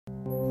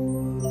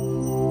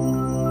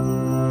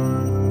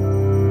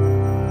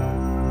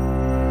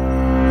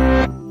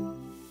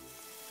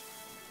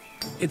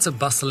It's a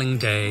bustling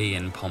day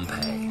in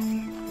Pompeii.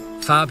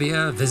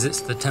 Fabia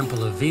visits the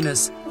temple of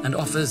Venus and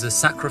offers a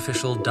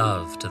sacrificial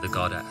dove to the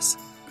goddess,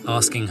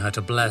 asking her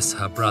to bless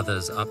her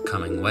brother's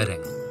upcoming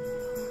wedding.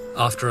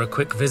 After a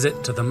quick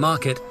visit to the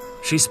market,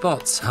 she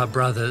spots her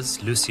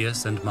brothers,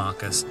 Lucius and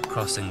Marcus,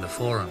 crossing the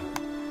forum.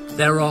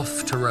 They're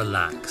off to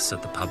relax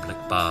at the public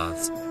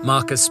baths.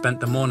 Marcus spent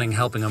the morning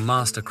helping a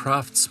master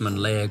craftsman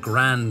lay a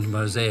grand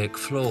mosaic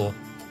floor,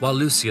 while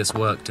Lucius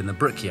worked in the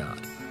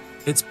brickyard.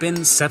 It's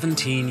been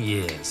 17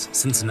 years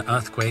since an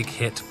earthquake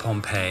hit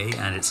Pompeii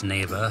and its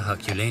neighbor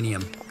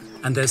Herculaneum,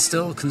 and there's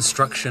still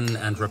construction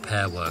and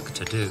repair work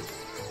to do.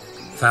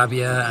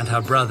 Fabia and her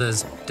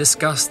brothers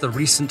discuss the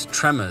recent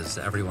tremors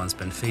everyone's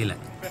been feeling.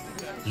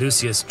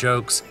 Lucius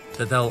jokes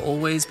that there'll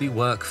always be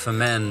work for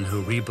men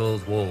who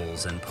rebuild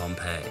walls in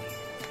Pompeii.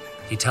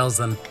 He tells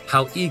them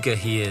how eager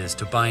he is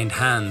to bind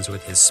hands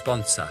with his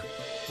sponsor,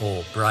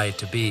 or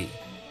bride-to-be.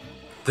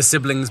 The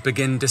siblings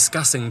begin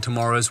discussing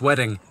tomorrow's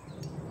wedding,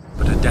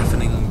 but a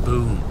deafening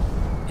boom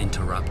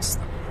interrupts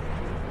them.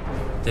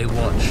 They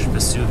watch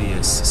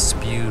Vesuvius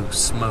spew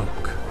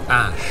smoke,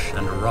 ash,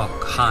 and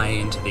rock high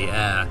into the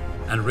air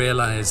and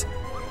realize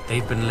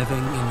they've been living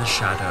in the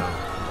shadow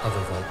of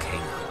a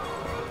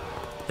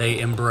volcano. They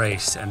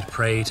embrace and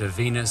pray to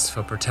Venus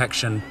for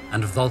protection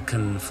and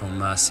Vulcan for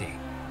mercy.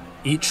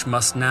 Each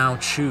must now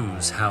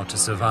choose how to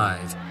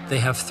survive. They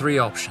have 3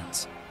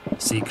 options: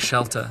 seek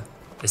shelter,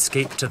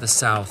 escape to the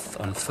south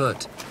on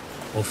foot,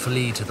 or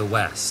flee to the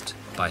west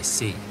by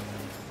sea.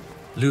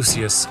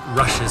 Lucius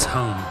rushes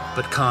home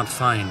but can't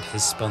find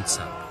his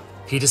sponsor.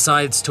 He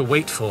decides to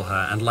wait for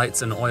her and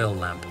lights an oil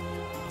lamp.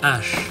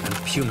 Ash and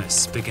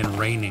pumice begin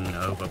raining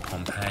over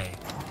Pompeii.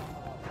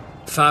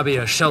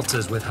 Fabia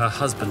shelters with her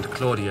husband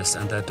Claudius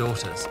and their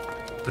daughters,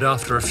 but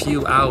after a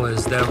few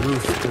hours their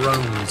roof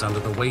groans under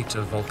the weight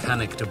of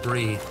volcanic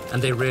debris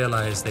and they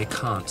realize they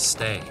can't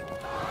stay.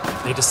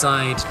 They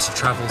decide to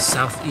travel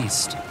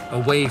southeast,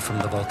 away from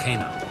the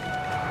volcano.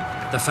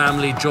 The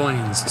family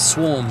joins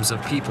swarms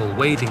of people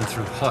wading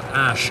through hot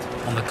ash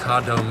on the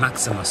Cardo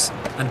Maximus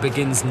and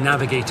begins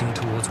navigating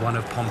towards one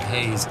of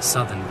Pompeii's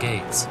southern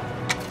gates.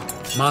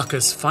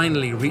 Marcus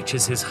finally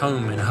reaches his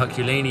home in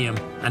Herculaneum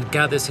and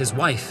gathers his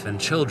wife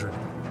and children.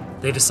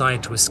 They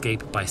decide to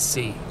escape by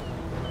sea.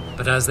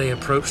 But as they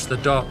approach the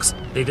docks,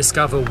 they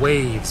discover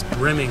waves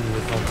brimming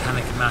with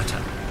volcanic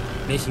matter,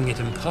 making it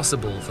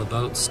impossible for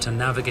boats to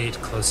navigate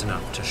close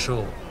enough to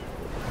shore.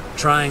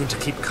 Trying to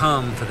keep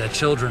calm for their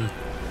children,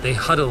 they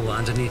huddle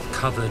underneath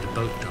covered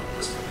boat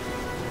docks.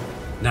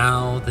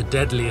 Now the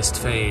deadliest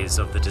phase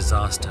of the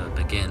disaster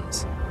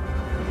begins.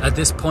 At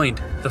this point,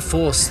 the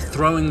force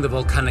throwing the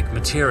volcanic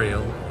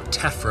material, or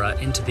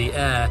tephra, into the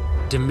air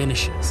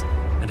diminishes,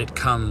 and it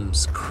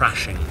comes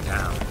crashing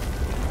down.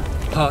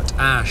 Hot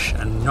ash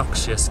and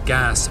noxious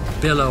gas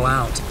billow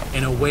out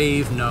in a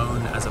wave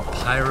known as a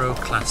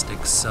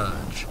pyroclastic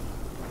surge.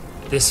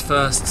 This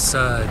first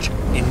surge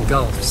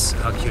engulfs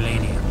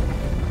Herculaneum.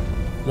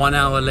 1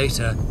 hour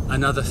later,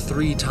 another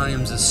 3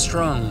 times as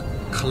strong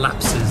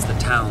collapses the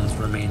town's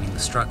remaining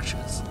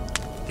structures.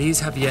 These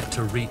have yet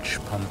to reach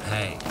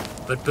Pompeii,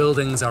 but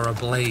buildings are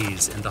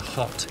ablaze in the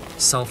hot,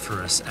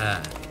 sulfurous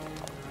air.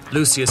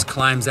 Lucius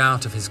climbs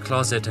out of his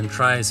closet and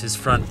tries his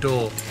front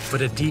door,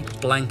 but a deep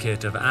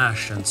blanket of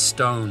ash and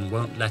stone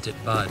won't let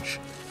it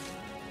budge.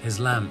 His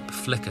lamp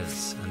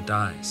flickers and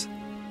dies.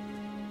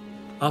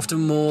 After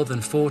more than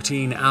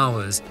 14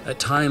 hours, at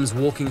times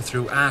walking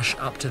through ash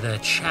up to their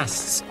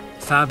chests,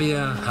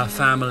 Fabia, her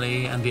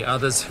family, and the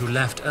others who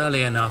left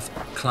early enough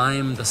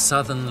climb the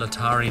southern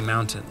Latari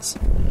Mountains.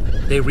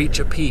 They reach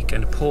a peak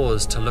and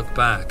pause to look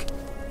back.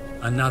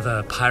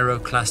 Another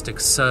pyroclastic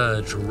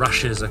surge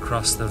rushes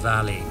across the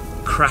valley,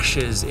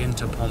 crashes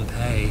into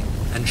Pompeii,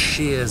 and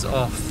shears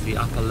off the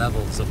upper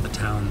levels of the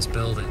town's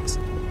buildings.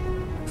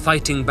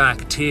 Fighting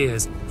back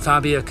tears,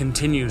 Fabia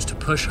continues to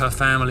push her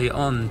family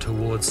on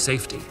towards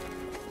safety,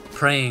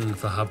 praying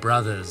for her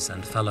brothers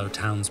and fellow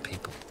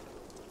townspeople.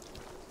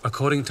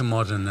 According to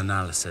modern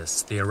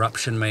analysis, the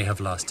eruption may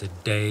have lasted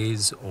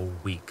days or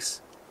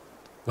weeks.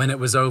 When it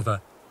was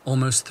over,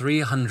 almost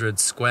 300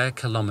 square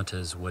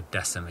kilometers were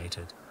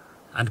decimated,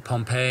 and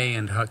Pompeii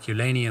and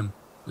Herculaneum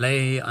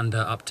lay under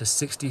up to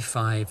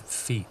 65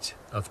 feet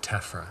of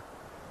tephra.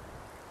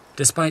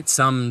 Despite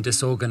some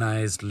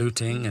disorganized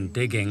looting and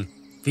digging,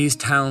 these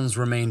towns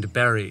remained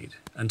buried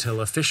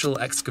until official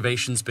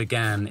excavations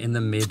began in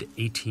the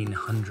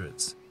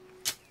mid-1800s.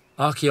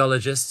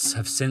 Archaeologists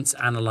have since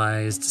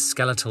analyzed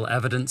skeletal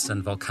evidence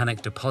and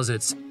volcanic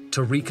deposits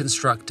to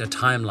reconstruct a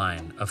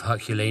timeline of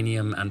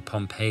Herculaneum and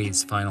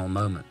Pompeii's final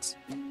moments.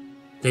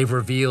 They've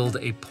revealed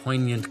a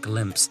poignant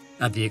glimpse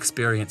at the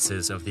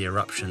experiences of the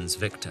eruption's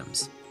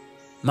victims.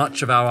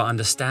 Much of our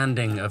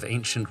understanding of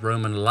ancient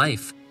Roman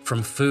life,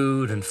 from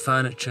food and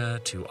furniture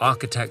to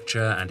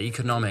architecture and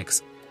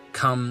economics,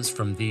 comes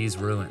from these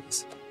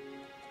ruins.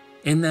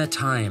 In their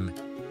time,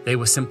 they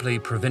were simply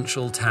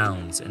provincial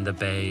towns in the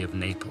Bay of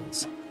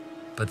Naples,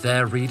 but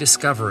their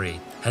rediscovery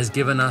has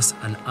given us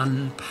an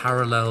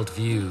unparalleled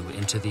view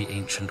into the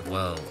ancient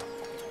world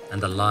and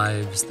the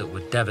lives that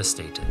were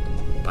devastated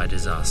by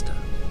disaster.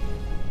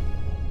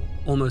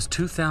 Almost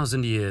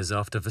 2,000 years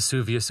after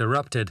Vesuvius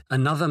erupted,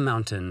 another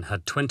mountain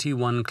had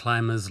 21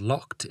 climbers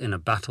locked in a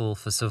battle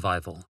for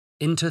survival.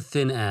 Into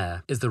Thin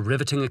Air is the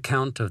riveting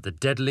account of the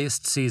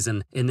deadliest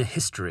season in the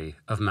history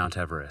of Mount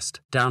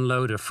Everest.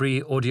 Download a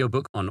free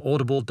audiobook on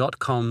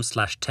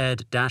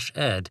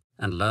audible.com/TED-Ed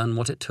and learn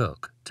what it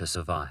took to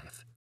survive.